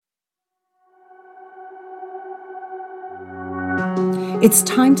It's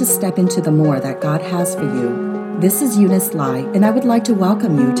time to step into the more that God has for you. This is Eunice Lai, and I would like to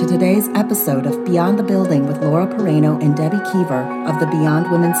welcome you to today's episode of Beyond the Building with Laura Pereno and Debbie Kiever of the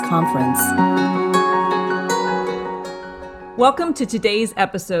Beyond Women's Conference. Welcome to today's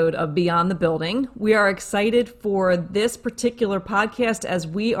episode of Beyond the Building. We are excited for this particular podcast as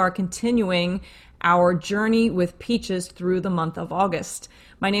we are continuing our journey with peaches through the month of August.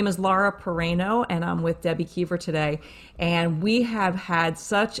 My name is Laura Pereno, and I'm with Debbie Kiever today. And we have had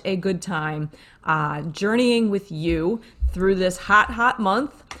such a good time journeying with you through this hot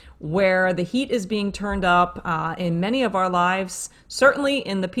month where the heat is being turned up in many of our lives, certainly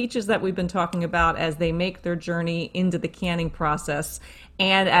in the peaches that we've been talking about as they make their journey into the canning process.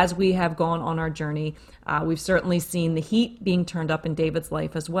 And as we have gone on our journey, we've certainly seen the heat being turned up in David's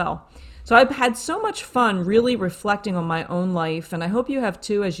life as well. So I've had so much fun really reflecting on my own life, and I hope you have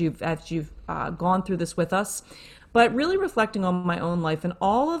too as you've gone through this with us, but really reflecting on my own life and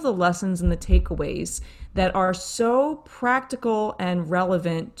all of the lessons and the takeaways that are so practical and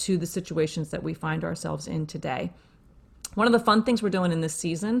relevant to the situations that we find ourselves in today. One of the fun things we're doing in this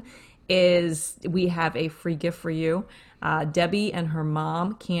season is we have a free gift for you. Debbie and her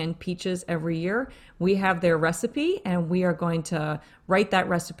mom can peaches every year. We have their recipe and we are going to write that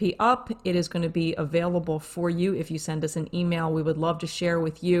recipe up. It is going to be available for you if you send us an email. We would love to share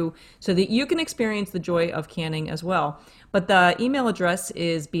with you so that you can experience the joy of canning as well. But the email address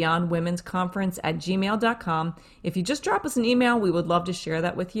is beyondwomensconference@gmail.com. If you just drop us an email, we would love to share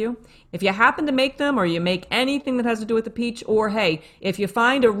that with you. If you happen to make them or you make anything that has to do with the peach, or hey, if you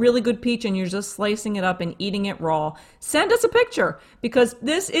find a really good peach and you're just slicing it up and eating it raw, send us a picture because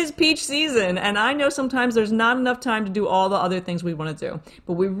this is peach season. And I know sometimes there's not enough time to do all the other things we want to do,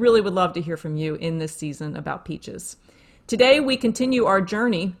 but we really would love to hear from you in this season about peaches. Today, we continue our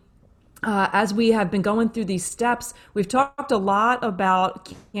journey. As we have been going through these steps, we've talked a lot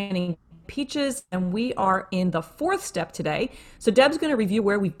about canning peaches, and we are in the fourth step today. So Deb's going to review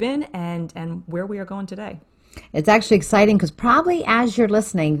where we've been and where we are going today. It's actually exciting because probably as you're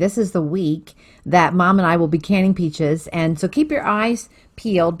listening, this is the week that Mom and I will be canning peaches. And so keep your eyes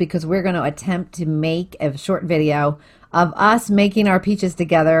peeled because we're going to attempt to make a short video of us making our peaches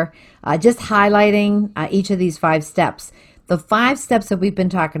together, just highlighting each of these 5 steps. The 5 steps that we've been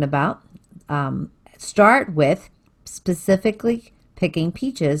talking about start with specifically picking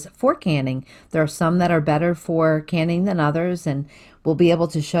peaches for canning. There are some that are better for canning than others, and we'll be able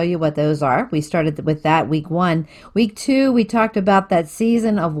to show you what those are. We started with that week 1. Week 2, we talked about that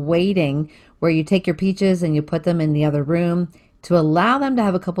season of waiting where you take your peaches and you put them in the other room to allow them to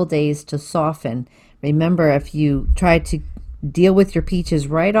have a couple days to soften. Remember, if you try to deal with your peaches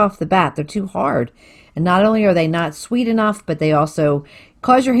right off the bat, they're too hard. And not only are they not sweet enough, but they also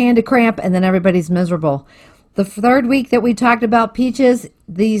cause your hand to cramp and then everybody's miserable. The 3rd week that we talked about peaches,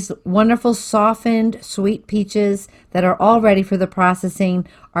 these wonderful softened sweet peaches that are all ready for the processing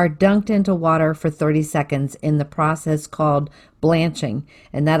are dunked into water for 30 seconds in the process called blanching.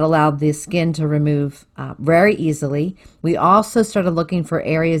 And that allowed the skin to remove very easily. We also started looking for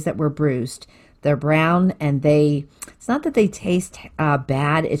areas that were bruised. They're brown and it's not that they taste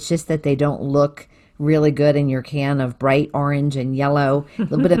bad, it's just that they don't look really good in your can of bright orange and yellow, a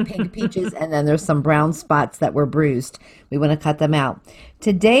little bit of pink peaches, and then there's some brown spots that were bruised. We want to cut them out.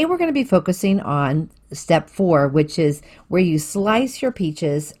 Today we're going to be focusing on step 4, which is where you slice your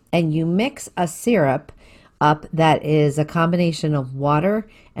peaches and you mix a syrup up that is a combination of water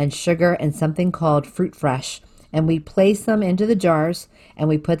and sugar and something called Fruit Fresh. And we place them into the jars and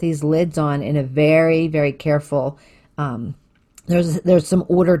we put these lids on in a very, very careful There's some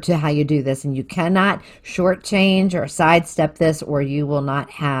order to how you do this, and you cannot shortchange or sidestep this, or you will not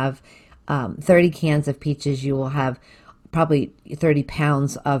have 30 cans of peaches. You will have probably 30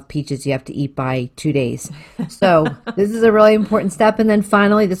 pounds of peaches you have to eat by 2 days. So this is a really important step. And then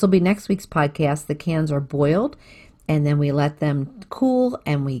finally, this will be next week's podcast. The cans are boiled, and then we let them cool,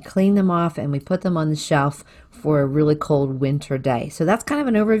 and we clean them off, and we put them on the shelf for a really cold winter day. So that's kind of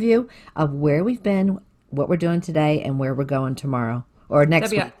an overview of where we've been, what we're doing today, and where we're going tomorrow or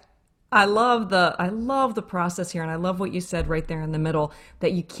next week. I love the process here, and I love what you said right there in the middle,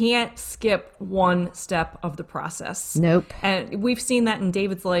 that you can't skip one step of the process. Nope. And we've seen that in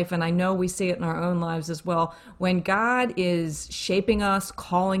David's life, and I know we see it in our own lives as well. When God is shaping us,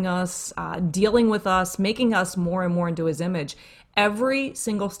 calling us, dealing with us, making us more and more into his image, every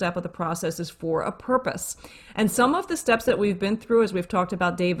single step of the process is for a purpose. And some of the steps that we've been through, as we've talked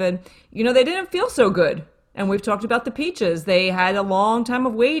about David, they didn't feel so good. And we've talked about the peaches. They had a long time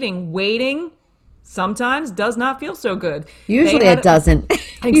of waiting. Waiting sometimes does not feel so good. Usually it doesn't.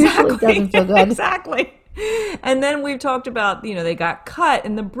 Exactly. Usually it doesn't feel good. Exactly. And then we've talked about, they got cut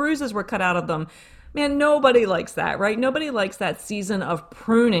and the bruises were cut out of them. Man, nobody likes that, right? Nobody likes that season of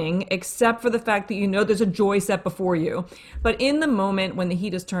pruning, except for the fact that there's a joy set before you. But in the moment when the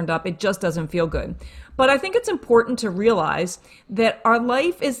heat is turned up, it just doesn't feel good. But I think it's important to realize that our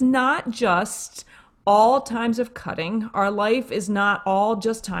life is not just all times of cutting. Our life is not all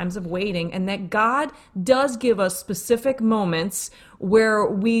just times of waiting, and that God does give us specific moments where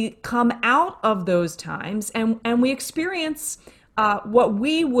we come out of those times and we experience what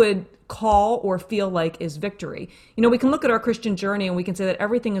we would call or feel like is victory. We can look at our Christian journey and we can say that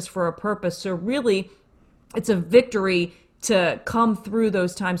everything is for a purpose. So really, it's a victory to come through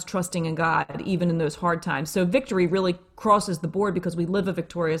those times trusting in God, even in those hard times. So victory really crosses the board because we live a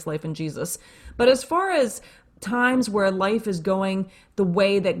victorious life in Jesus. But as far as times where life is going the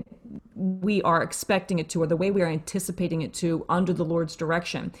way that we are expecting it to, or the way we are anticipating it to under the Lord's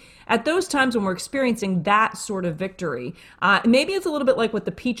direction, at those times when we're experiencing that sort of victory, maybe it's a little bit like what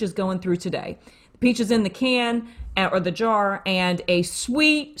the peach is going through today. The peach is in the can or the jar, and a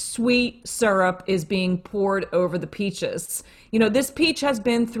sweet, sweet syrup is being poured over the peaches. This peach has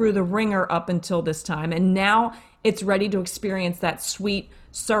been through the ringer up until this time, and now it's ready to experience that sweet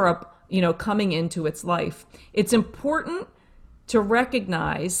syrup coming into its life. It's important to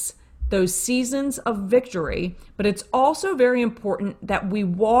recognize those seasons of victory, but it's also very important that we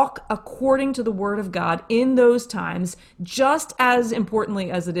walk according to the Word of God in those times, just as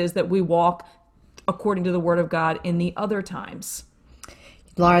importantly as it is that we walk according to the Word of God in the other times.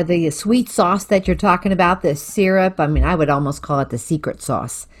 Laura, the sweet sauce that you're talking about, the syrup, I would almost call it the secret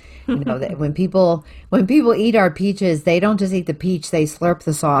sauce. That when people eat our peaches, they don't just eat the peach, they slurp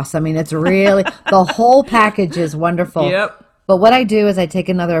the sauce. It's really, the whole package is wonderful. Yep. But what I do is I take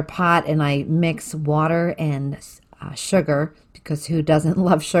another pot and I mix water and sugar, because who doesn't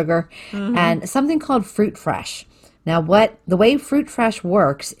love sugar? Mm-hmm. And something called Fruit Fresh. Now, the way Fruit Fresh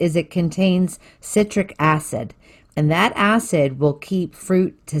works is it contains citric acid. And that acid will keep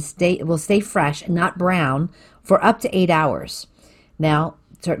fruit will stay fresh and not brown for up to 8 hours. Now,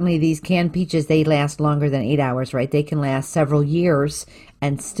 certainly these canned peaches, they last longer than 8 hours, right? They can last several years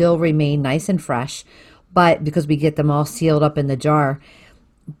and still remain nice and fresh, but because we get them all sealed up in the jar.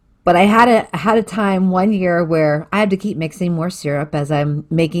 But I had a time one year where I had to keep mixing more syrup as I'm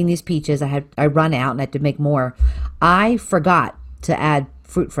making these peaches. I run out and I had to make more. I forgot to add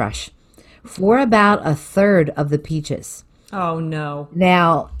Fruit Fresh for about a third of the peaches. Oh no.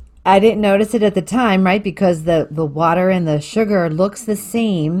 Now, I didn't notice it at the time, right? Because the water and the sugar looks the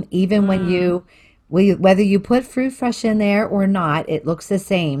same, even when whether you put Fruit Fresh in there or not, it looks the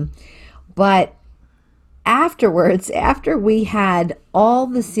same. But afterwards, after we had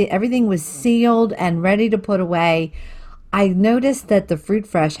everything was sealed and ready to put away, I noticed that the Fruit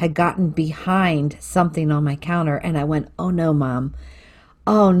Fresh had gotten behind something on my counter, and I went, "Oh no, Mom.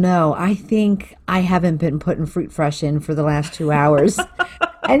 Oh no, I think I haven't been putting Fruit Fresh in for the last 2 hours."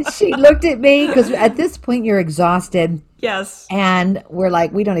 And she looked at me, because at this point you're exhausted. Yes. And we're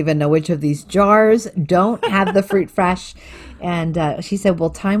like, we don't even know which of these jars don't have the Fruit Fresh. And she said,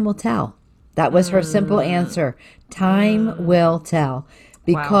 well, time will tell. That was her simple answer. Time will tell,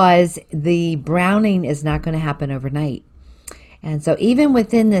 because the browning is not going to happen overnight. And so even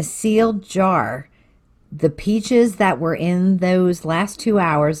within the sealed jar, the peaches that were in those last 2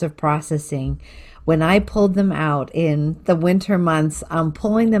 hours of processing, when I pulled them out in the winter months, I'm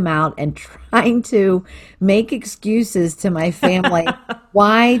pulling them out and trying to make excuses to my family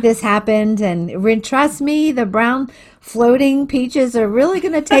why this happened. And trust me, the brown floating peaches are really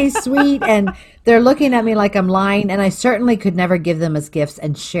going to taste sweet. And they're looking at me like I'm lying. And I certainly could never give them as gifts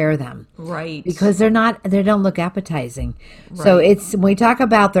and share them. Right. Because they don't look appetizing. Right. So when we talk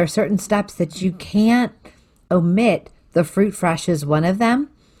about there are certain steps that you can't omit, the Fruit Fresh is one of them.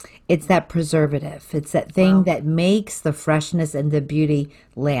 It's that preservative. It's that thing that makes the freshness and the beauty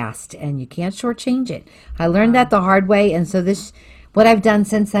last, and you can't shortchange it. I learned that the hard way, and so what I've done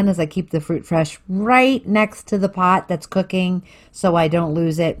since then is I keep the Fruit Fresh right next to the pot that's cooking, so I don't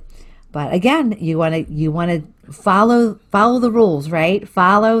lose it. But again, you want to follow the rules, right?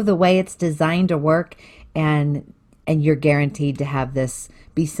 Follow the way it's designed to work, and you're guaranteed to have this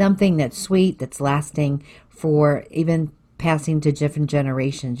be something that's sweet, that's lasting for even passing to different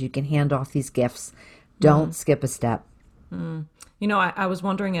generations. You can hand off these gifts. Don't skip a step. I was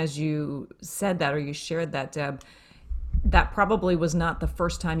wondering, as you said that, or you shared that, Deb, that probably was not the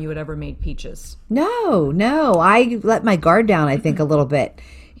first time you had ever made peaches. No. I let my guard down, I think, a little bit.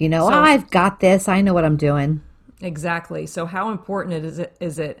 I've got this. I know what I'm doing. Exactly. So how important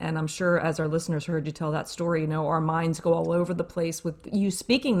is it? And I'm sure as our listeners heard you tell that story, our minds go all over the place with you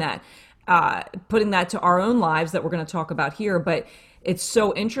speaking that. putting that to our own lives that we're going to talk about here. But it's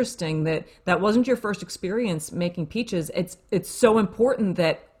so interesting that that wasn't your first experience making peaches. It's so important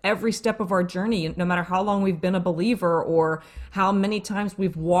that every step of our journey, no matter how long we've been a believer or how many times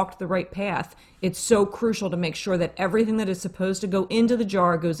we've walked the right path, it's so crucial to make sure that everything that is supposed to go into the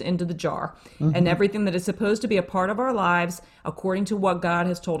jar goes into the jar. And everything that is supposed to be a part of our lives, according to what God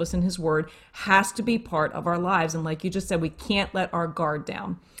has told us in his word, has to be part of our lives. And like you just said, we can't let our guard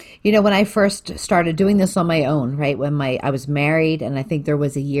down. You know, when I first started doing this on my own, right, when I was married, and I think there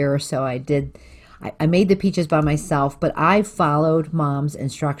was a year or so I made the peaches by myself, but I followed Mom's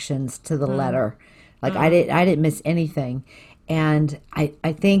instructions to the letter. Like I didn't miss anything. And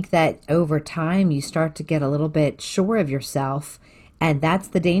I think that over time you start to get a little bit sure of yourself, and that's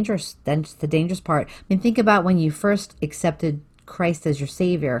the dangerous part. I mean, think about when you first accepted Christ as your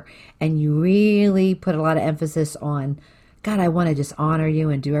Savior and you really put a lot of emphasis on, God, I want to just honor you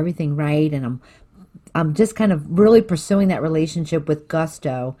and do everything right, and I'm just kind of really pursuing that relationship with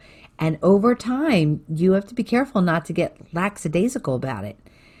gusto. And over time, you have to be careful not to get lackadaisical about it.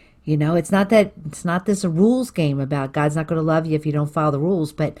 You know, it's not this a rules game about God's not going to love you if you don't follow the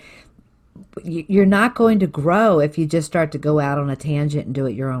rules, but you're not going to grow if you just start to go out on a tangent and do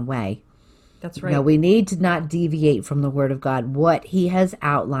it your own way. That's right. You know, we need to not deviate from the Word of God, what he has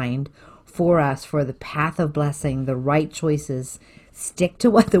outlined for us for the path of blessing, the right choices. Stick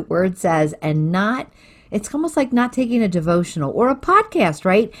to what the Word says, and not... It's almost like not taking a devotional or a podcast,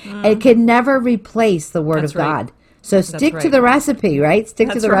 right? It can never replace the Word of God. So stick to the recipe, right?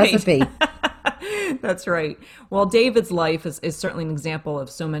 Stick to the recipe. That's right. Well, David's life is certainly an example of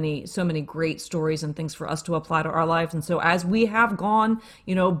so many great stories and things for us to apply to our lives. And so as we have gone,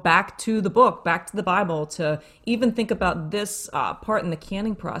 back to the book, back to the Bible, to even think about this part in the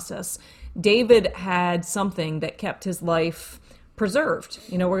canning process, David had something that kept his life preserved.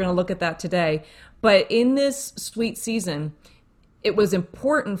 We're going to look at that today. But in this sweet season, it was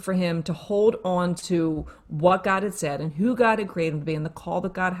important for him to hold on to what God had said and who God had created him to be and the call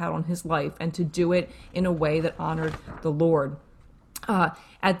that God had on his life, and to do it in a way that honored the Lord.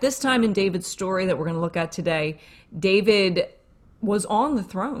 At this time in David's story that we're going to look at today, David was on the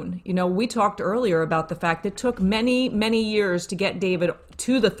throne. We talked earlier about the fact it took many, many years to get David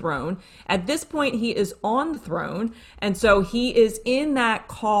to the throne. At this point, he is on the throne, and so he is in that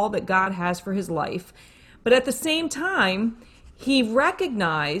call that God has for his life. But at the same time, he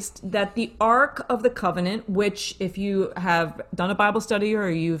recognized that the Ark of the Covenant, which if you have done a Bible study or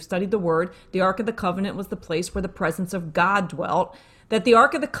you've studied the Word, the Ark of the Covenant was the place where the presence of God dwelt, that the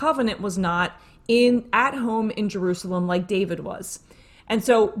Ark of the Covenant was not at home in Jerusalem like David was. And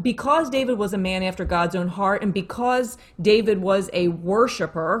so because David was a man after God's own heart, and because David was a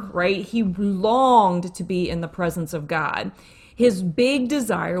worshiper, right, he longed to be in the presence of God. His big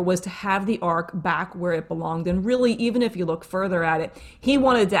desire was to have the ark back where it belonged. And really, even if you look further at it, he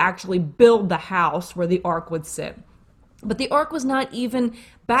wanted to actually build the house where the ark would sit. But the ark was not even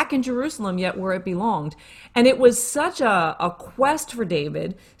back in Jerusalem yet where it belonged. And it was such a quest for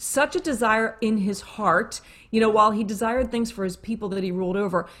David, such a desire in his heart. While he desired things for his people that he ruled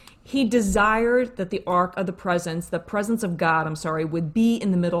over, he desired that the ark of the presence of God, would be in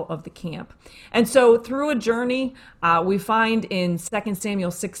the middle of the camp. And so through a journey, we find in 2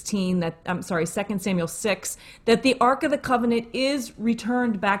 Samuel 6, that the Ark of the Covenant is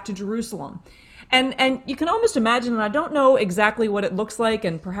returned back to Jerusalem. And you can almost imagine, and I don't know exactly what it looks like,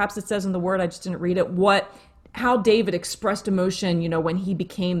 and perhaps it says in the Word, I just didn't read it, how David expressed emotion, when he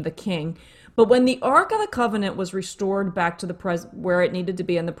became the king. But when the Ark of the Covenant was restored back to where it needed to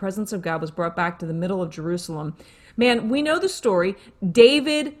be, and the presence of God was brought back to the middle of Jerusalem, man, we know the story.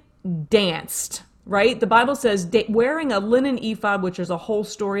 David danced, right? The Bible says, wearing a linen ephod, which is a whole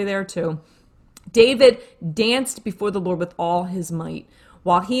story there too. David danced before the Lord with all his might,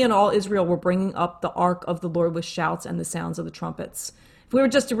 while he and all Israel were bringing up the ark of the Lord with shouts and the sounds of the trumpets. If we were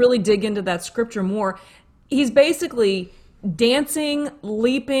just to really dig into that scripture more, he's basically dancing,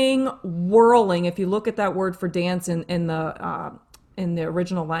 leaping, whirling. If you look at that word for dance in the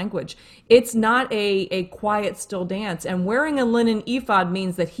original language, it's not a quiet, still dance. And wearing a linen ephod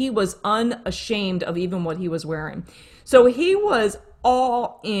means that he was unashamed of even what he was wearing. So he was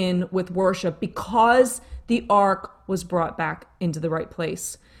all in with worship because the ark was brought back into the right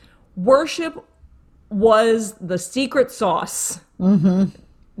place. Worship was the secret sauce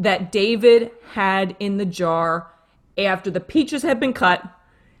that David had in the jar after the peaches had been cut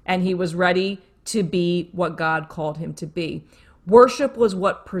and he was ready to be what God called him to be. Worship was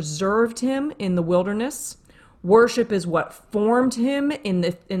what preserved him in the wilderness. Worship is what formed him in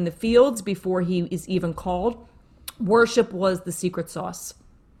the fields before he is even called. Worship was the secret sauce.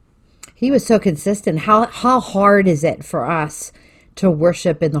 He was so consistent. How hard is it for us to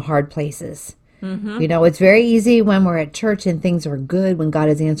worship in the hard places? You know, it's very easy when we're at church and things are good, when God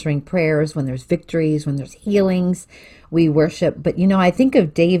is answering prayers, when there's victories, when there's healings, we worship. But, you know, I think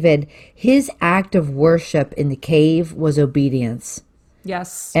of David, his act of worship in the cave was obedience.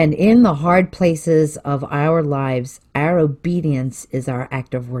 Yes. And in the hard places of our lives, our obedience is our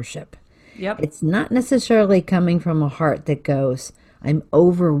act of worship. Yep. It's not necessarily coming from a heart that goes, I'm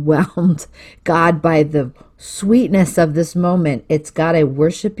overwhelmed, God, by the sweetness of this moment. It's God, I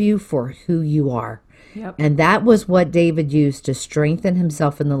worship you for who you are. Yep. And that was what David used to strengthen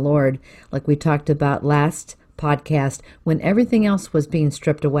himself in the Lord, like we talked about last podcast, when everything else was being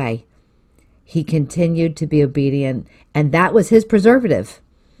stripped away. He continued to be obedient, and that was his preservative.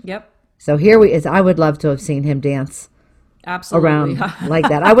 Yep. So here is. I would love to have seen him dance Absolutely. around like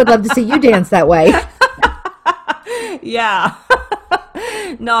that. I would love to see you dance that way. Yeah.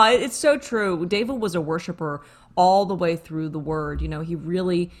 No, it's so true. David was a worshiper all the way through the word. You know,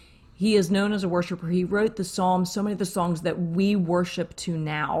 he is known as a worshiper. He wrote the Psalms. So many of the songs that we worship to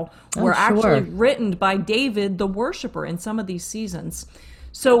now were actually written by David, the worshiper, in some of these seasons.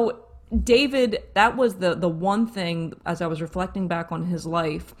 So David, that was the one thing, as I was reflecting back on his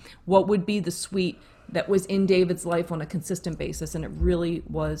life, what would be the sweet that was in David's life on a consistent basis, and it really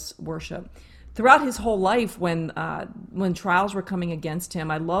was worship. Throughout his whole life, when trials were coming against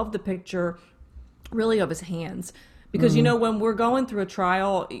him, I love the picture really of his hands. Because, you know, when we're going through a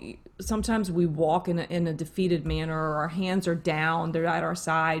trial, sometimes we walk in a defeated manner, or our hands are down, they're at our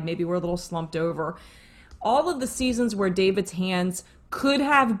side, maybe we're a little slumped over. All of the seasons where David's hands could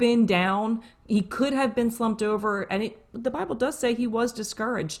have been down, he could have been slumped over, and the Bible does say he was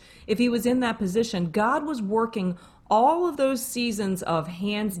discouraged. If he was in that position, God was working all of those seasons of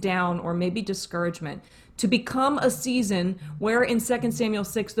hands down or maybe discouragement to become a season where in 2 Samuel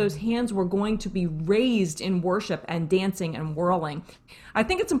 6, those hands were going to be raised in worship and dancing and whirling. I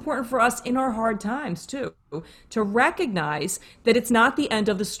think it's important for us in our hard times too, to recognize that it's not the end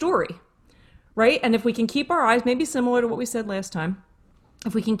of the story, right? And if we can keep our eyes, maybe similar to what we said last time,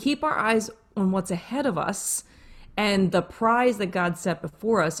 if we can keep our eyes on what's ahead of us and the prize that God set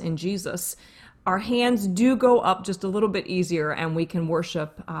before us in Jesus, our hands do go up just a little bit easier, and we can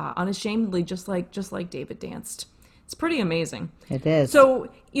worship unashamedly, just like David danced. It's pretty amazing. It is.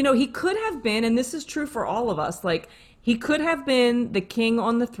 So, you know, he could have been, and this is true for all of us, like he could have been the king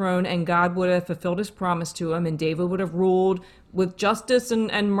on the throne, and God would have fulfilled his promise to him, and David would have ruled with justice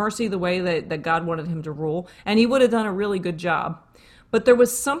and mercy the way that God wanted him to rule, and he would have done a really good job. But there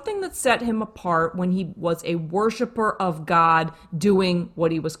was something that set him apart when he was a worshiper of God doing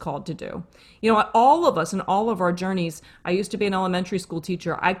what he was called to do. You know, all of us in all of our journeys, I used to be an elementary school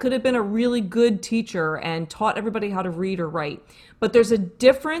teacher. I could have been a really good teacher and taught everybody how to read or write. But there's a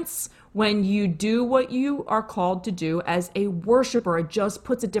difference when you do what you are called to do as a worshiper. It just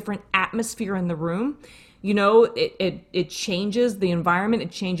puts a different atmosphere in the room. You know, it changes the environment.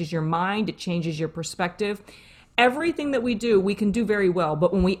 It changes your mind. It changes your perspective. Everything that we do, we can do very well.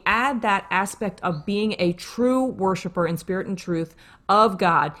 But when we add that aspect of being a true worshiper in spirit and truth of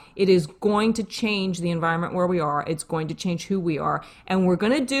God, it is going to change the environment where we are. It's going to change who we are. And we're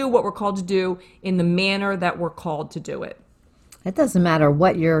going to do what we're called to do in the manner that we're called to do it. It doesn't matter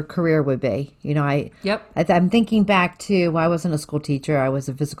what your career would be. You know, I'm thinking back to, I wasn't a school teacher. I was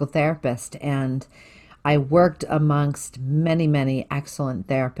a physical therapist. And I worked amongst many, many excellent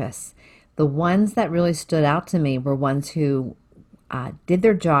therapists. The ones that really stood out to me were ones who did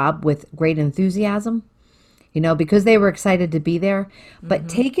their job with great enthusiasm, you know, because they were excited to be there. But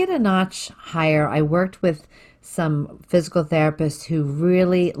take it a notch higher. I worked with some physical therapists who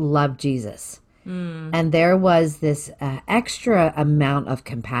really loved Jesus. And there was this extra amount of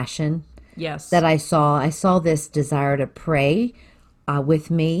compassion that I saw. I saw this desire to pray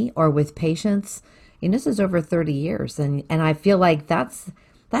with me or with patients. And this is over 30 years. And I feel like that's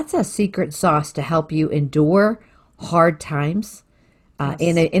a secret sauce to help you endure hard times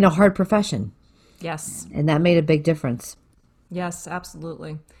in a hard profession. Yes. And that made a big difference. Yes,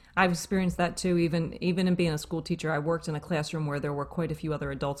 absolutely. I've experienced that too. Even in being a school teacher, I worked in a classroom where there were quite a few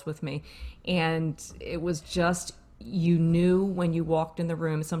other adults with me. And it was just, you knew when you walked in the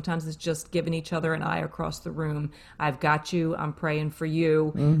room, sometimes it's just giving each other an eye across the room. I've got you. I'm praying for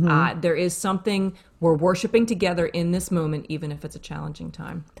you. There is something, we're worshiping together in this moment, even if it's a challenging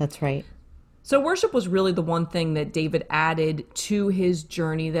time. That's right. So worship was really the one thing that David added to his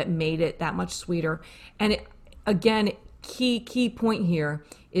journey that made it that much sweeter. And again, key point here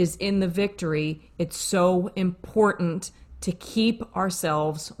is in the victory, it's so important to keep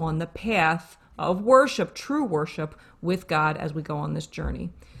ourselves on the path of worship, true worship with God as we go on this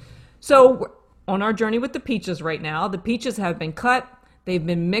journey. So we're on our journey with the peaches right now. The peaches have been cut. They've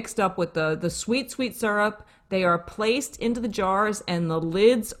been mixed up with the sweet, sweet syrup. They are placed into the jars and the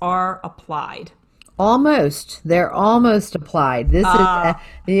lids are applied. Almost. They're almost applied. This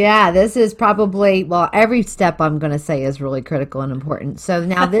is probably, well, every step I'm going to say is really critical and important. So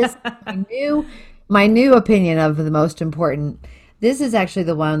now this, my new opinion of the most important, this is actually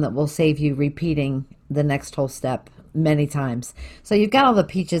the one that will save you repeating the next whole step many times. So you've got all the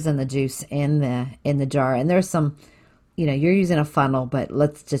peaches and the juice in the jar, and there's some, you're using a funnel, but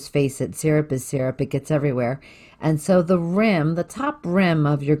let's just face it, syrup is syrup. It gets everywhere. And so the top rim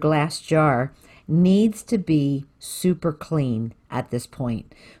of your glass jar needs to be super clean at this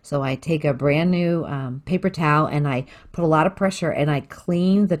point. So I take a brand new paper towel and I put a lot of pressure and I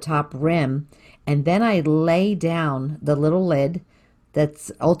clean the top rim, and then I lay down the little lid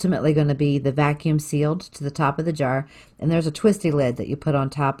that's ultimately going to be the vacuum sealed to the top of the jar, and there's a twisty lid that you put on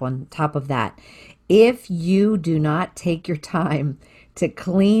top of that. If you do not take your time to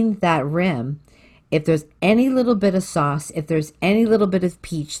clean that rim, if there's any little bit of sauce, if there's any little bit of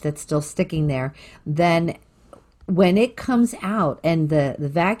peach that's still sticking there, then when it comes out and the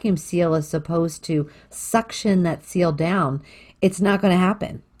vacuum seal is supposed to suction that seal down, it's not going to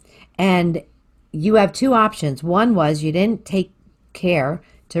happen. And you have two options. One was you didn't take care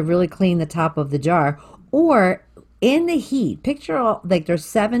to really clean the top of the jar, or in the heat, picture like there's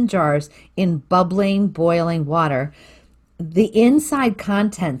 7 jars in bubbling, boiling water. The inside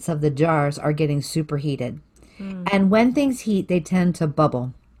contents of the jars are getting superheated. And when things heat, they tend to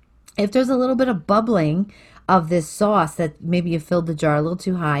bubble. If there's a little bit of bubbling of this sauce that maybe you filled the jar a little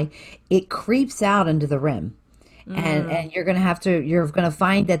too high, it creeps out into the rim. And you're going to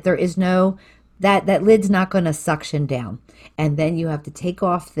find that there is that lid's not going to suction down. And then you have to take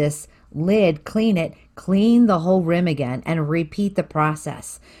off this lid, clean it, clean the whole rim again, and repeat the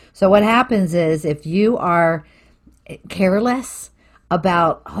process. So what happens is if you are careless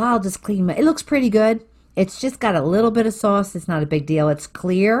about, I'll just clean it looks pretty good. It's just got a little bit of sauce. It's not a big deal. It's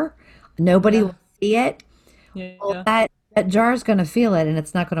clear. Nobody will see it. Yeah. Well, that jar is going to feel it, and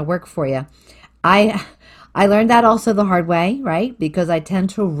it's not going to work for you. I learned that also the hard way, right? Because I tend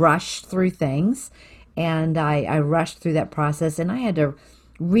to rush through things, and I rushed through that process, and I had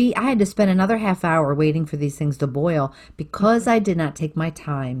to spend another half hour waiting for these things to boil because I did not take my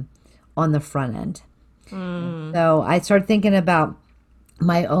time on the front end. So I started thinking about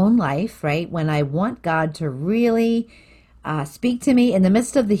my own life, right? When I want God to really speak to me in the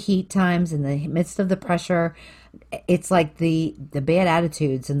midst of the heat times, in the midst of the pressure, it's like the bad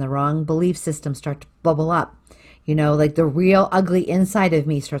attitudes and the wrong belief systems start to bubble up. Like the real ugly inside of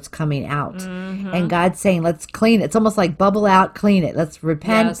me starts coming out. And God's saying, let's clean it. It's almost like bubble out, clean it. Let's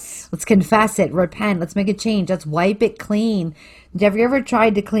repent. Yes. Let's confess it, repent. Let's make a change. Let's wipe it clean. Have you ever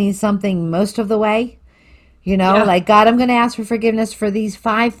tried to clean something most of the way? Like, God, I'm going to ask for forgiveness for these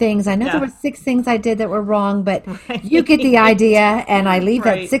 5 things. I know there were 6 things I did that were wrong, but you get the idea, and I leave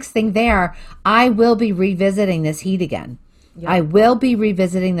that 6th thing there. I will be revisiting this heat again. Yep. I will be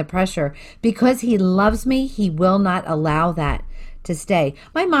revisiting the pressure. Because he loves me, he will not allow that to stay.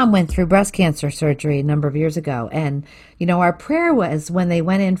 My mom went through breast cancer surgery a number of years ago, and, our prayer was when they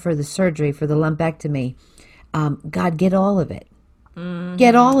went in for the surgery, for the lumpectomy, God, get all of it.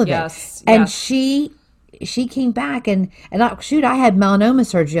 Get all of it. And she came back and I had melanoma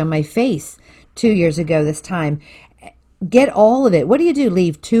surgery on my face 2 years ago this time. Get all of it. What do?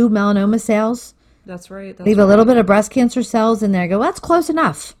 Leave 2 melanoma cells? That's right. Leave a little bit of breast cancer cells in there. Go, well, that's close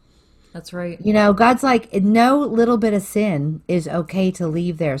enough. That's right. God's like, no little bit of sin is okay to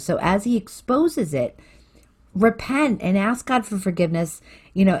leave there. So as he exposes it, repent and ask God for forgiveness.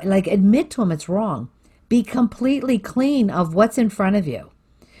 Like admit to him it's wrong. Be completely clean of what's in front of you.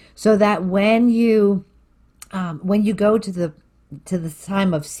 So that when you go to the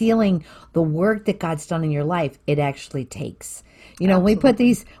time of sealing the work that God's done in your life, it actually takes. We put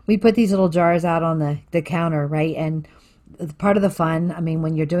these little jars out on the counter, right? And part of the fun,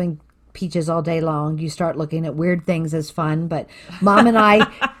 when you're doing peaches all day long, you start looking at weird things as fun. But Mom and I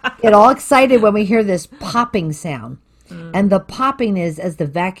get all excited when we hear this popping sound. And the popping is as the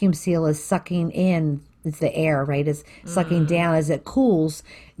vacuum seal is sucking in. It's the air, right? Is sucking down as it cools.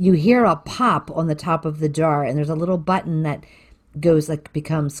 You hear a pop on the top of the jar, and there's a little button that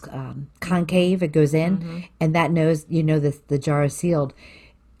becomes concave. It goes in, and that knows the jar is sealed.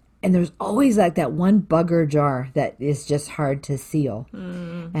 And there's always like that one bugger jar that is just hard to seal.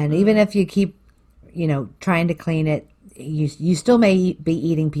 And even if you keep, trying to clean it, you still may be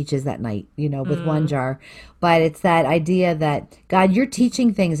eating peaches that night, with one jar. But it's that idea that, God, you're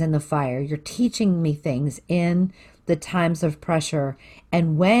teaching things in the fire. You're teaching me things in the times of pressure.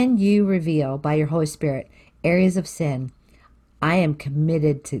 And when you reveal by your Holy Spirit areas of sin, I am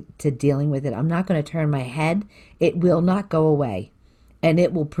committed to dealing with it. I'm not going to turn my head. It will not go away. And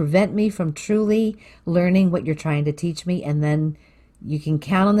it will prevent me from truly learning what you're trying to teach me. And then you can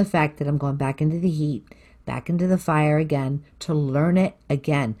count on the fact that I'm going back into the heat, back into the fire again to learn it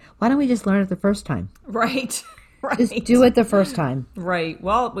again. Why don't we just learn it the first time? Right. Right. Just do it the first time. Right.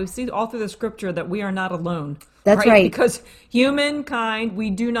 Well, we see all through the scripture that we are not alone. That's right. Because humankind,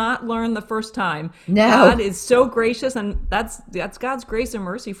 we do not learn the first time. No. God is so gracious, and that's God's grace and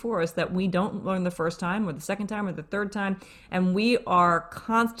mercy for us that we don't learn the first time or the second time or the third time. And we are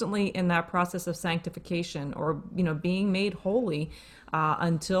constantly in that process of sanctification or, being made holy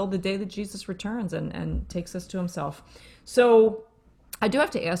until the day that Jesus returns and takes us to himself. So I do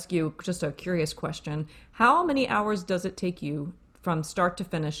have to ask you just a curious question. How many hours does it take you from start to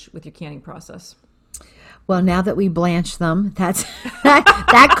finish with your canning process? Well, now that we blanch them,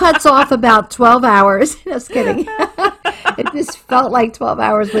 that cuts off about 12 hours. Just kidding. It just felt like 12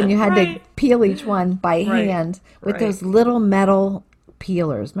 hours when you had to peel each one by hand with those little metal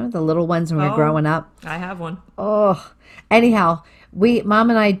peelers. Remember the little ones when we were growing up? I have one. Oh, anyhow, Mom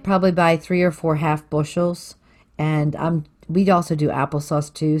and I probably buy 3 or 4 half bushels, and we also do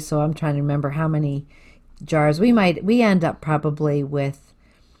applesauce too. So I'm trying to remember how many jars we end up probably with.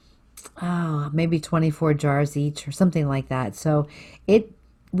 Maybe 24 jars each or something like that. So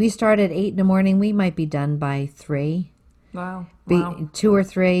we start at 8 in the morning. We might be done by 3. Wow. 2 or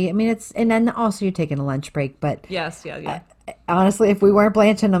 3. I mean, and then also you're taking a lunch break, but yes, yeah. Honestly, if we weren't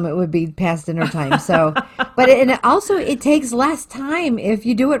blanching them, it would be past dinner time. So, but it takes less time if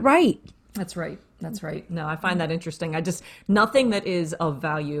you do it right. That's right. That's right. No, I find that interesting. Nothing that is of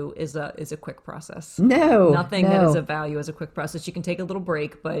value is a quick process. Nothing that is of value is a quick process. You can take a little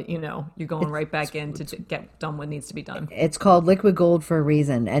break, but you're going right back in to get done what needs to be done. It's called liquid gold for a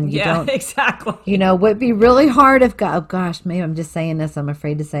reason, and you don't exactly. Would be really hard if God. Oh gosh, maybe I'm just saying this. I'm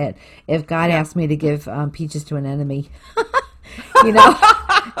afraid to say it. If God asked me to give peaches to an enemy,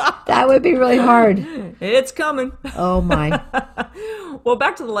 that would be really hard. It's coming. Oh my. Well,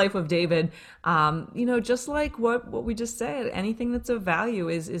 back to the life of David. Just like what we just said, anything that's of value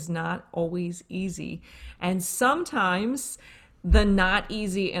is not always easy. And sometimes the not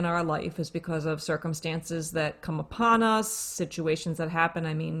easy in our life is because of circumstances that come upon us, situations that happen.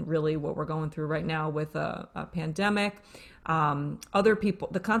 I mean, really what we're going through right now with a pandemic, other people,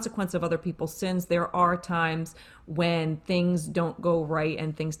 the consequence of other people's sins. There are times when things don't go right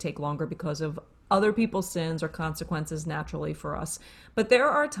and things take longer because of other people's sins or consequences naturally for us. But there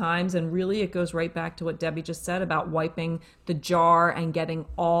are times, and really it goes right back to what Debbie just said about wiping the jar and getting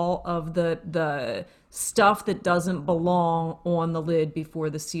all of the stuff that doesn't belong on the lid before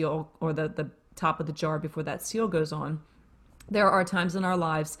the seal, or the top of the jar before that seal goes on. There are times in our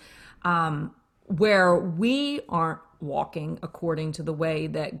lives where we aren't walking according to the way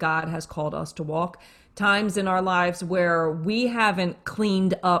that God has called us to walk. Times in our lives where we haven't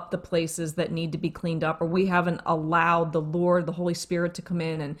cleaned up the places that need to be cleaned up, or we haven't allowed the Lord, the Holy Spirit, to come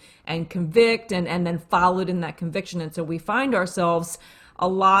in and convict and then followed in that conviction. And so we find ourselves a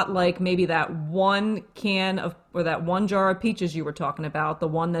lot like maybe that one that one jar of peaches you were talking about, the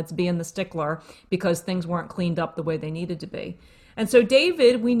one that's being the stickler because things weren't cleaned up the way they needed to be. And so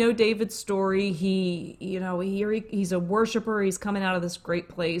David, we know David's story. He's a worshiper. He's coming out of this great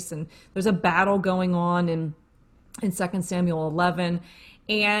place, and there's a battle going on in 2 Samuel 11.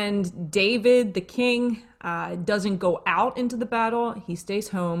 And David, the king, doesn't go out into the battle. He stays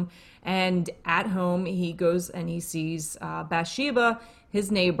home, and at home he goes and he sees Bathsheba,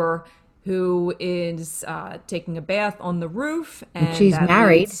 his neighbor, who is taking a bath on the roof, and she's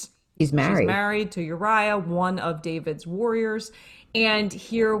married. She's married to Uriah, one of David's warriors. And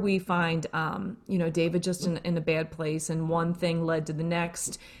here we find, David just in a bad place, and one thing led to the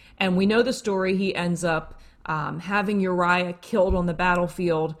next. And we know the story. He ends up having Uriah killed on the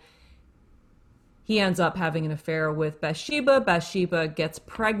battlefield. He ends up having an affair with Bathsheba. Bathsheba gets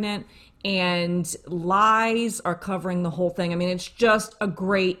pregnant, and lies are covering the whole thing. I mean, it's just a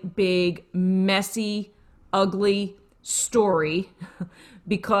great, big, messy, ugly story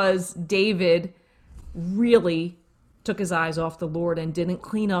because David really took his eyes off the Lord and didn't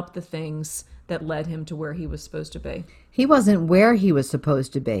clean up the things that led him to where he was supposed to be. He wasn't where he was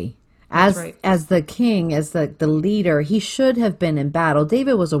supposed to be. As the king, as the leader, he should have been in battle.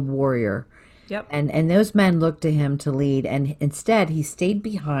 David was a warrior. Yep. And those men looked to him to lead, and instead he stayed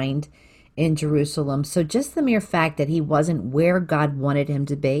behind in Jerusalem. So just the mere fact that he wasn't where God wanted him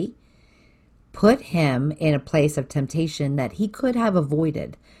to be put him in a place of temptation that he could have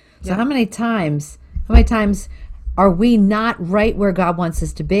avoided. So how many times Are we not right where God wants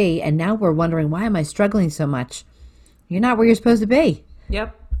us to be? And now we're wondering, why am I struggling so much? You're not where you're supposed to be.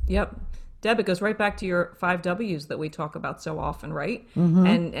 Yep, yep. Deb, it goes right back to your 5 W's that we talk about so often, right?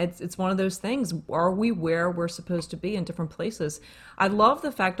 And it's one of those things. Are we where we're supposed to be in different places? I love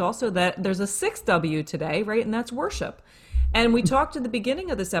the fact also that there's a 6 W today, right? And that's worship. And we talked at the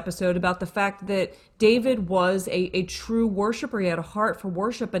beginning of this episode about the fact that David was a true worshiper. He had a heart for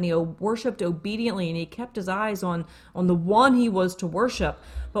worship, and he worshiped obediently, and he kept his eyes on the one he was to worship.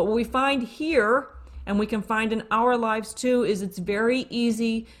 But what we find here, and we can find in our lives too, is it's very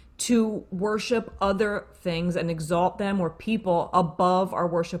easy to worship other things and exalt them or people above our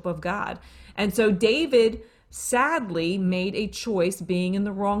worship of God. And so David sadly made a choice being in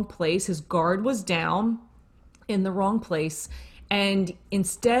the wrong place. His guard was down in the wrong place. And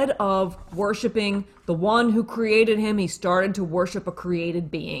instead of worshiping the one who created him, he started to worship a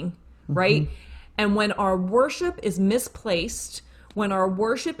created being, right? And when our worship is misplaced, when our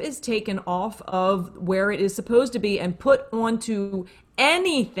worship is taken off of where it is supposed to be and put onto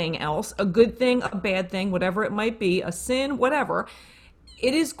anything else, a good thing, a bad thing, whatever it might be, a sin, whatever,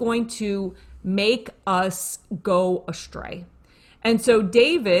 it is going to make us go astray. And so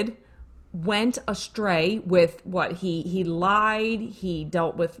David went astray with what he lied, he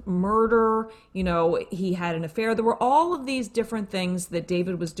dealt with murder, he had an affair. There were all of these different things that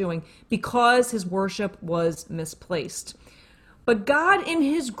David was doing because his worship was misplaced. But God in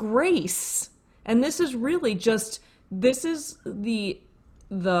his grace, and this is really this is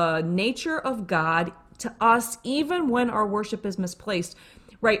the nature of God to us, even when our worship is misplaced,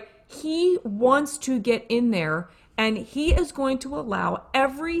 right? He wants to get in there, and he is going to allow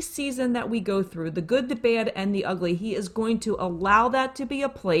every season that we go through, the good, the bad, and the ugly, he is going to allow that to be a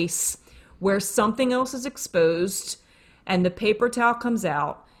place where something else is exposed and the paper towel comes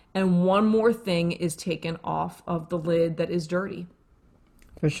out and one more thing is taken off of the lid that is dirty.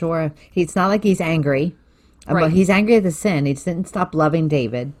 For sure. It's not like he's angry. Right. Well, he's angry at the sin. He didn't stop loving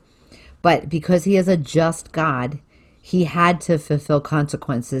David. But because he is a just God, he had to fulfill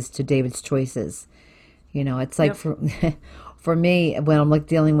consequences to David's choices. It's like for me, when I'm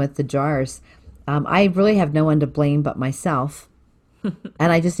dealing with the jars, I really have no one to blame but myself.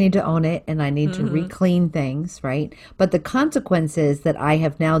 And I just need to own it, and I need to re-clean things, right? But the consequence is that I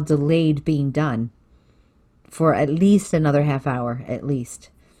have now delayed being done for at least another half hour, at least.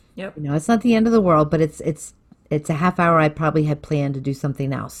 Yep. It's not the end of the world, but it's a half hour I probably had planned to do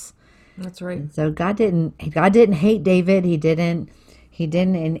something else. That's right. And so God didn't hate David. He didn't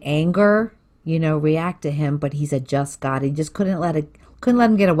in anger, react to him, but he's a just God. He just couldn't let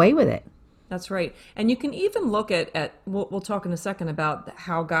him get away with it. That's right. And you can even look at we'll talk in a second about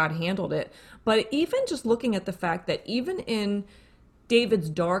how God handled it, but even just looking at the fact that even in David's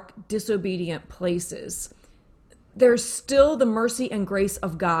dark, disobedient places, there's still the mercy and grace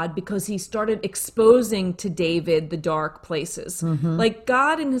of God because he started exposing to David the dark places. Like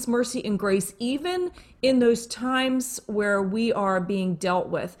God in his mercy and grace, even in those times where we are being dealt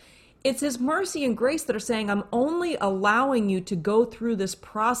with, it's his mercy and grace that are saying, I'm only allowing you to go through this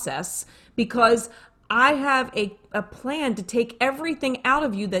process because I have a plan to take everything out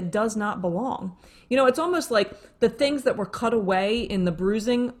of you that does not belong. It's almost like the things that were cut away in the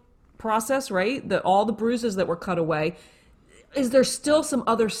bruising process, right? All the bruises that were cut away, is there still some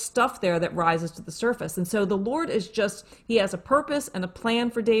other stuff there that rises to the surface? And so the Lord he has a purpose and a plan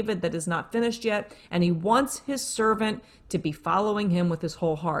for David that is not finished yet, and he wants his servant to be following him with his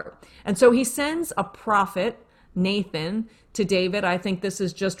whole heart. And so he sends a prophet, Nathan, to David. I think this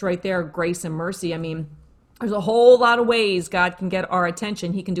is just right there, grace and mercy. I mean, there's a whole lot of ways God can get our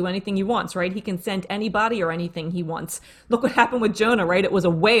attention. He can do anything he wants, right? He can send anybody or anything he wants. Look what happened with Jonah, right? It was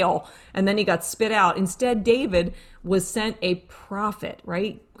a whale, and then he got spit out. Instead, David was sent a prophet,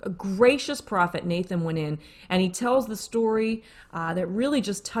 right? A gracious prophet. Nathan went in, and he tells the story that really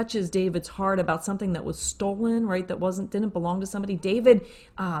just touches David's heart about something that was stolen, right? That didn't belong to somebody. David,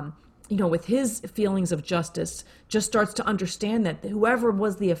 with his feelings of justice, just starts to understand that whoever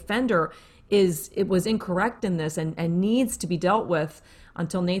was the offender it was incorrect in this and needs to be dealt with,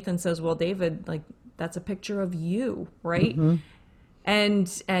 until Nathan says, well, David, that's a picture of you, right?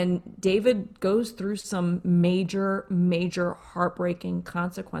 And David goes through some major, major heartbreaking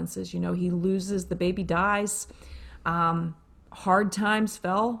consequences. He loses, the baby dies. Hard times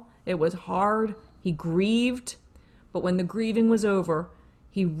fell. It was hard. He grieved. But when the grieving was over,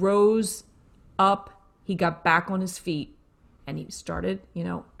 he rose up. He got back on his feet. And he started,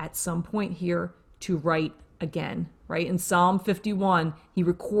 at some point here to write again, right? In Psalm 51, he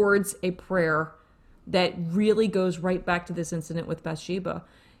records a prayer that really goes right back to this incident with Bathsheba.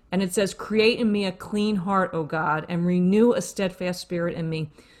 And it says, "Create in me a clean heart, O God, and renew a steadfast spirit in me.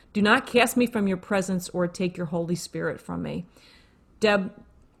 Do not cast me from your presence or take your Holy Spirit from me." Deb,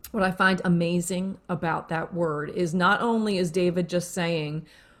 what I find amazing about that word is not only is David just saying,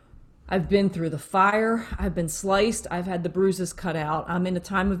 I've been through the fire, I've been sliced, I've had the bruises cut out, I'm in a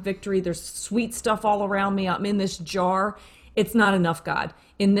time of victory, there's sweet stuff all around me, I'm in this jar. It's not enough, God.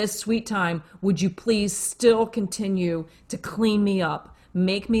 In this sweet time, would you please still continue to clean me up,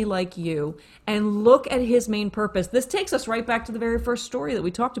 make me like you, and look at his main purpose. This takes us right back to the very first story that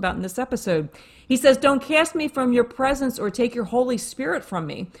we talked about in this episode. He says, "Don't cast me from your presence or take your Holy Spirit from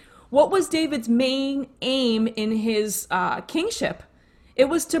me." What was David's main aim in his kingship? It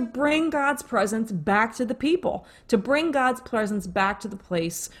was to bring God's presence back to the people, to bring God's presence back to the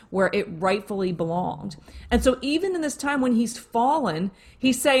place where it rightfully belonged. And so even in this time when he's fallen,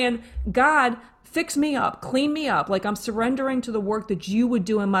 he's saying, God, fix me up, clean me up, like I'm surrendering to the work that you would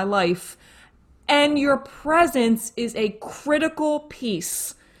do in my life. And your presence is a critical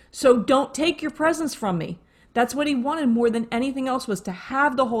piece. So don't take your presence from me. That's what he wanted more than anything else, was to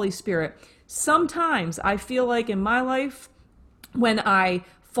have the Holy Spirit. Sometimes I feel like in my life, when I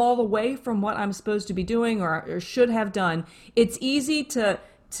fall away from what I'm supposed to be doing or should have done, it's easy to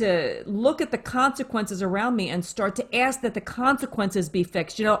look at the consequences around me and start to ask that the consequences be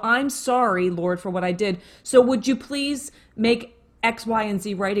fixed. I'm sorry, Lord, for what I did. So would you please make X, Y, and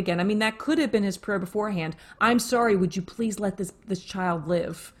Z right again? I mean, that could have been his prayer beforehand. I'm sorry, would you please let this child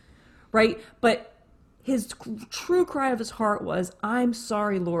live? Right? But his true cry of his heart was, I'm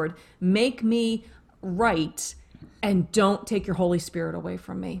sorry, Lord, make me right, and don't take your Holy Spirit away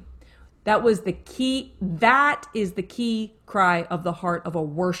from me. That was the key. That is the key cry of the heart of a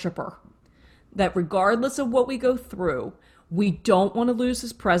worshiper. That regardless of what we go through, we don't want to lose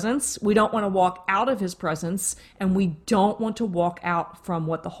his presence. We don't want to walk out of his presence. And we don't want to walk out from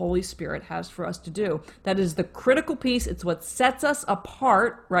what the Holy Spirit has for us to do. That is the critical piece. It's what sets us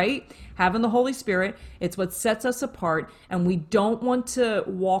apart, right? Having the Holy Spirit, it's what sets us apart. And we don't want to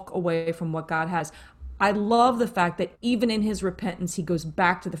walk away from what God has. I love the fact that even in his repentance, he goes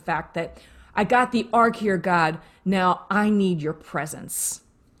back to the fact that I got the ark here, God. Now I need your presence.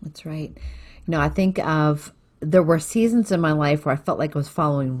 That's right. I think there were seasons in my life where I felt like I was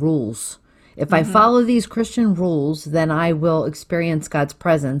following rules. If I follow these Christian rules, then I will experience God's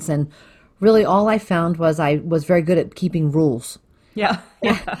presence. And really all I found was I was very good at keeping rules. Yeah.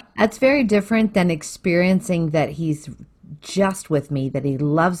 That's very different than experiencing that he's just with me, that he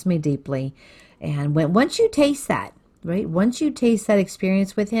loves me deeply. And once you taste that, right? Once you taste that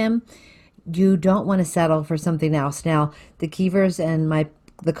experience with him, you don't want to settle for something else. Now, the Keevers and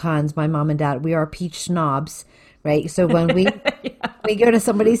the Cons, my mom and dad, we are peach snobs, right? So when we go to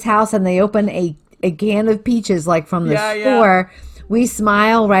somebody's house and they open a can of peaches like from the store, we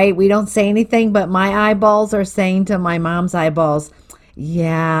smile, right? We don't say anything, but my eyeballs are saying to my mom's eyeballs,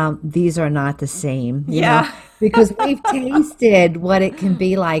 yeah, these are not the same. You know? Because we've tasted what it can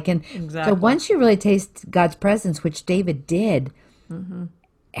be like. And so once you really taste God's presence, which David did,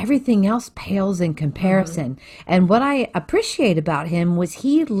 everything else pales in comparison. And what I appreciate about him was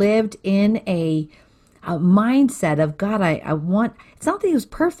he lived in a mindset of, God, I want, it's not that he was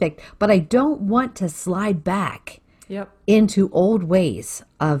perfect, but I don't want to slide back into old ways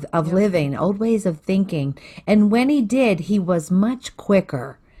of living, old ways of thinking. And when he did, he was much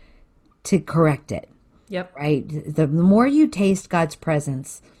quicker to correct it. Right? The more you taste God's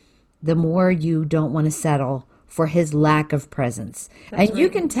presence, the more you don't want to settle for his lack of presence. And you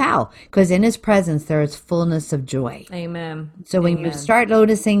can tell, because in his presence there is fullness of joy. Amen. So when you start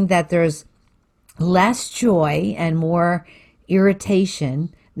noticing that there's less joy and more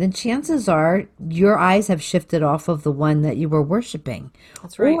irritation, then chances are your eyes have shifted off of the one that you were worshiping.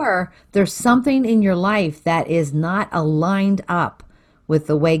 That's right. Or there's something in your life that is not aligned up with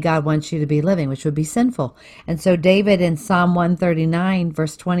the way God wants you to be living, which would be sinful. And so David in Psalm 139,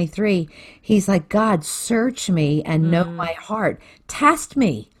 verse 23, he's like, God, search me and know my heart. Test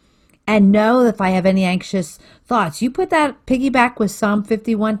me and know if I have any anxious thoughts. You put that piggyback with Psalm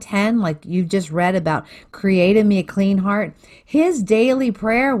 51:10, like you just read about, create in me a clean heart. His daily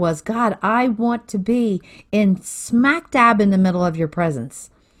prayer was, God, I want to be in smack dab in the middle of your presence.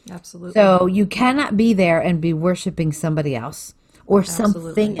 Absolutely. So you cannot be there and be worshiping somebody else. Or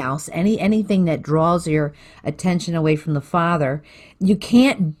something else, anything that draws your attention away from the Father. You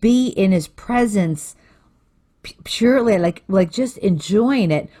can't be in his presence purely like just enjoying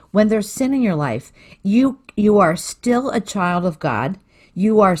it when there's sin in your life. You are still a child of God.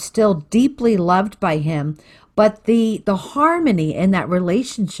 You are still deeply loved by him, but the harmony in that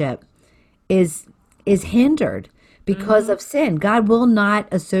relationship is hindered because of sin. God will not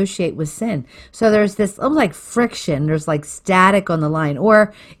associate with sin. So there's this almost like friction. There's like static on the line.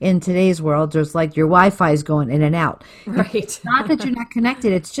 Or in today's world, there's like your Wi-Fi is going in and out. Right. It's not that you're not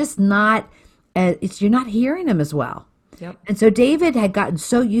connected. It's just not, you're not hearing him as well. Yep. And so David had gotten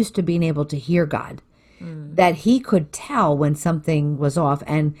so used to being able to hear God that he could tell when something was off.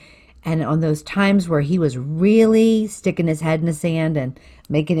 And on those times where he was really sticking his head in the sand and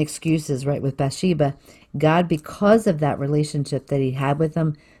making excuses, right, with Bathsheba, God, because of that relationship that he had with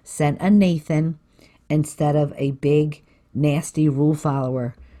him, sent a Nathan instead of a big, nasty rule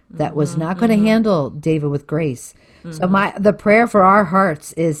follower that was not going to handle David with grace. So the prayer for our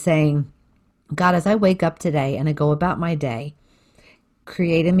hearts is saying, God, as I wake up today and I go about my day,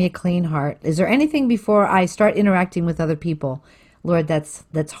 create in me a clean heart. Is there anything before I start interacting with other people, Lord,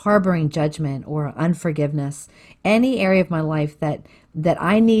 that's harboring judgment or unforgiveness, any area of my life that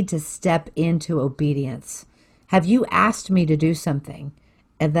I need to step into obedience? Have you asked me to do something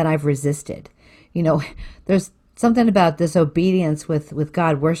and that I've resisted? You know, there's something about this obedience with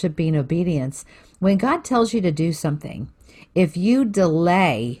God, worship being obedience. When God tells you to do something, if you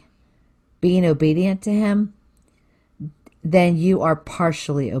delay being obedient to him, then you are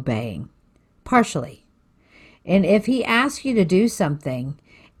partially obeying. Partially. And if he asks you to do something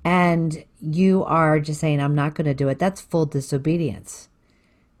and you are just saying, I'm not going to do it, that's full disobedience.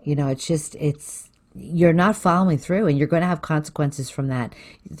 You know, you're not following through and you're going to have consequences from that.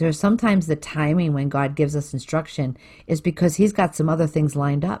 There's sometimes the timing when God gives us instruction is because he's got some other things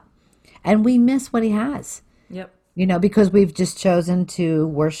lined up and we miss what he has. Yep. You know, because we've just chosen to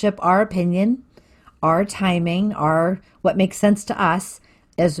worship our opinion, our timing, what makes sense to us,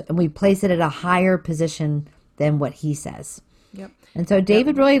 as we place it at a higher position than what he says. Yep. And so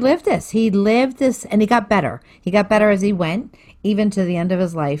David really lived this. He lived this and he got better. He got better as he went, even to the end of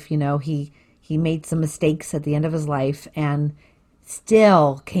his life. You know, he made some mistakes at the end of his life and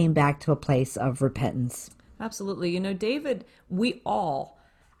still came back to a place of repentance. Absolutely. You know, David, we all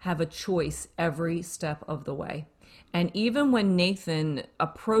have a choice every step of the way. And even when Nathan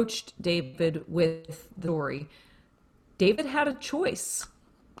approached David with the story, David had a choice.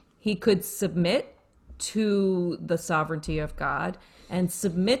 He could submit to the sovereignty of God and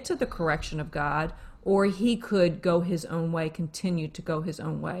submit to the correction of God, or he could go his own way, continue to go his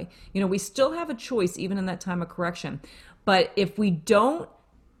own way. You know, we still have a choice even in that time of correction. But if we don't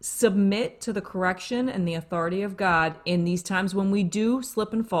submit to the correction and the authority of God in these times when we do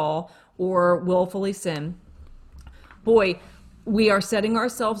slip and fall or willfully sin, boy, we are setting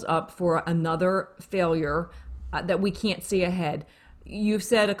ourselves up for another failure that we can't see ahead. You've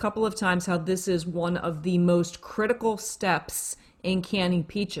said a couple of times how this is one of the most critical steps in canning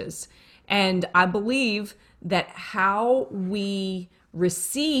peaches. And I believe that how we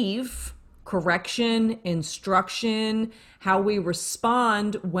receive correction, instruction, how we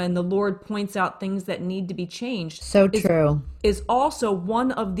respond when the Lord points out things that need to be changed. So true. Is also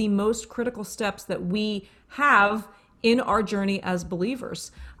one of the most critical steps that we have in our journey as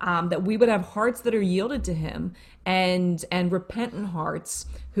believers, that we would have hearts that are yielded to him and repentant hearts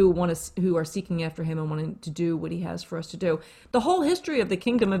who are seeking after him and wanting to do what he has for us to do. The whole history of the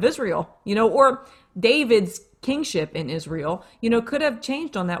kingdom of Israel, you know, or David's kingship in Israel, you know, could have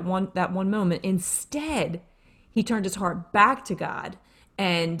changed on that one moment. Instead, he turned his heart back to God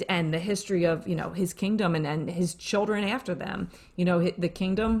and the history of, you know, his kingdom and his children after them. You know, the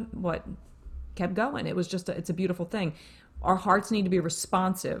kingdom, kept going. It was just it's a beautiful thing. Our hearts need to be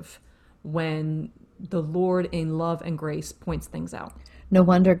responsive when the Lord in love and grace points things out. No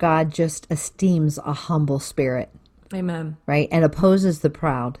wonder God just esteems a humble spirit. Amen. Right? And opposes the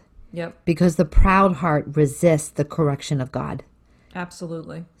proud. Yep. Because the proud heart resists the correction of God.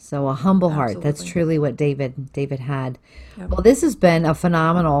 Absolutely. So a humble heart. Absolutely. That's truly what David had. Yep. Well, this has been a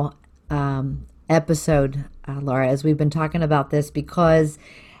phenomenal episode, Laura, as we've been talking about this, because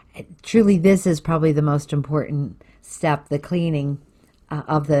truly this is probably the most important step, the cleaning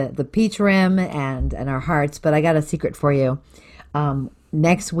of the peach rim and our hearts. But I got a secret for you.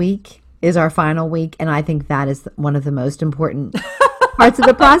 Next week is our final week, and I think that is one of the most important parts of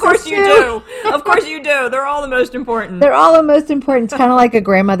the process. Of course you do. Of course you do. They're all the most important. They're all the most important. It's kind of like a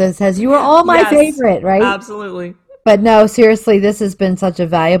grandmother says, you are all my favorite, right? Absolutely. But no, seriously, this has been such a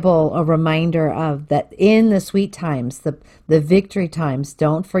valuable reminder of that in the sweet times, the victory times,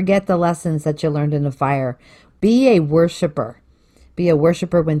 don't forget the lessons that you learned in the fire. Be a worshiper. Be a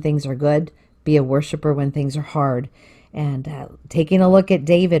worshiper when things are good. Be a worshiper when things are hard. And taking a look at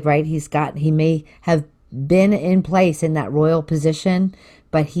David, right? He may have been in place in that royal position,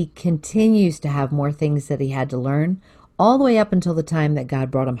 but he continues to have more things that he had to learn, all the way up until the time that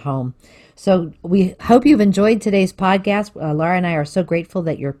God brought them home. So we hope you've enjoyed today's podcast. Laura and I are so grateful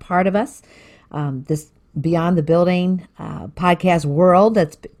that you're part of us. This Beyond the Building podcast world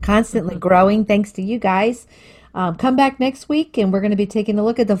that's constantly growing thanks to you guys. Come back next week and we're going to be taking a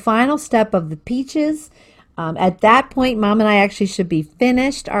look at the final step of the peaches. At that point, Mom and I actually should be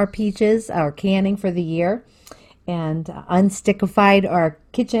finished our peaches, our canning for the year, and unstikified our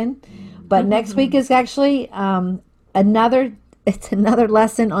kitchen. But next week is actually another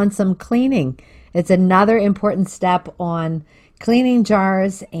lesson on some cleaning. It's another important step on cleaning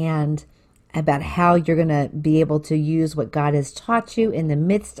jars and about how you're going to be able to use what God has taught you in the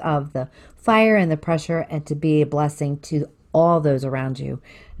midst of the fire and the pressure, and to be a blessing to all those around you,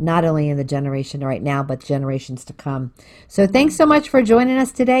 not only in the generation right now, but generations to come. So thanks so much for joining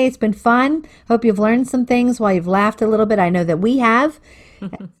us today. It's been fun. Hope you've learned some things while you've laughed a little bit. I know that we have.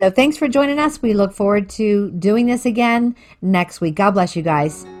 So thanks for joining us. We look forward to doing this again next week. God bless you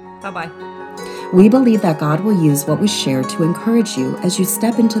guys. Bye-bye. We believe that God will use what was shared to encourage you as you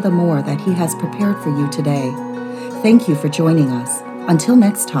step into the more that He has prepared for you today. Thank you for joining us. Until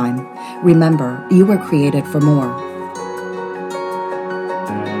next time, remember, you were created for more.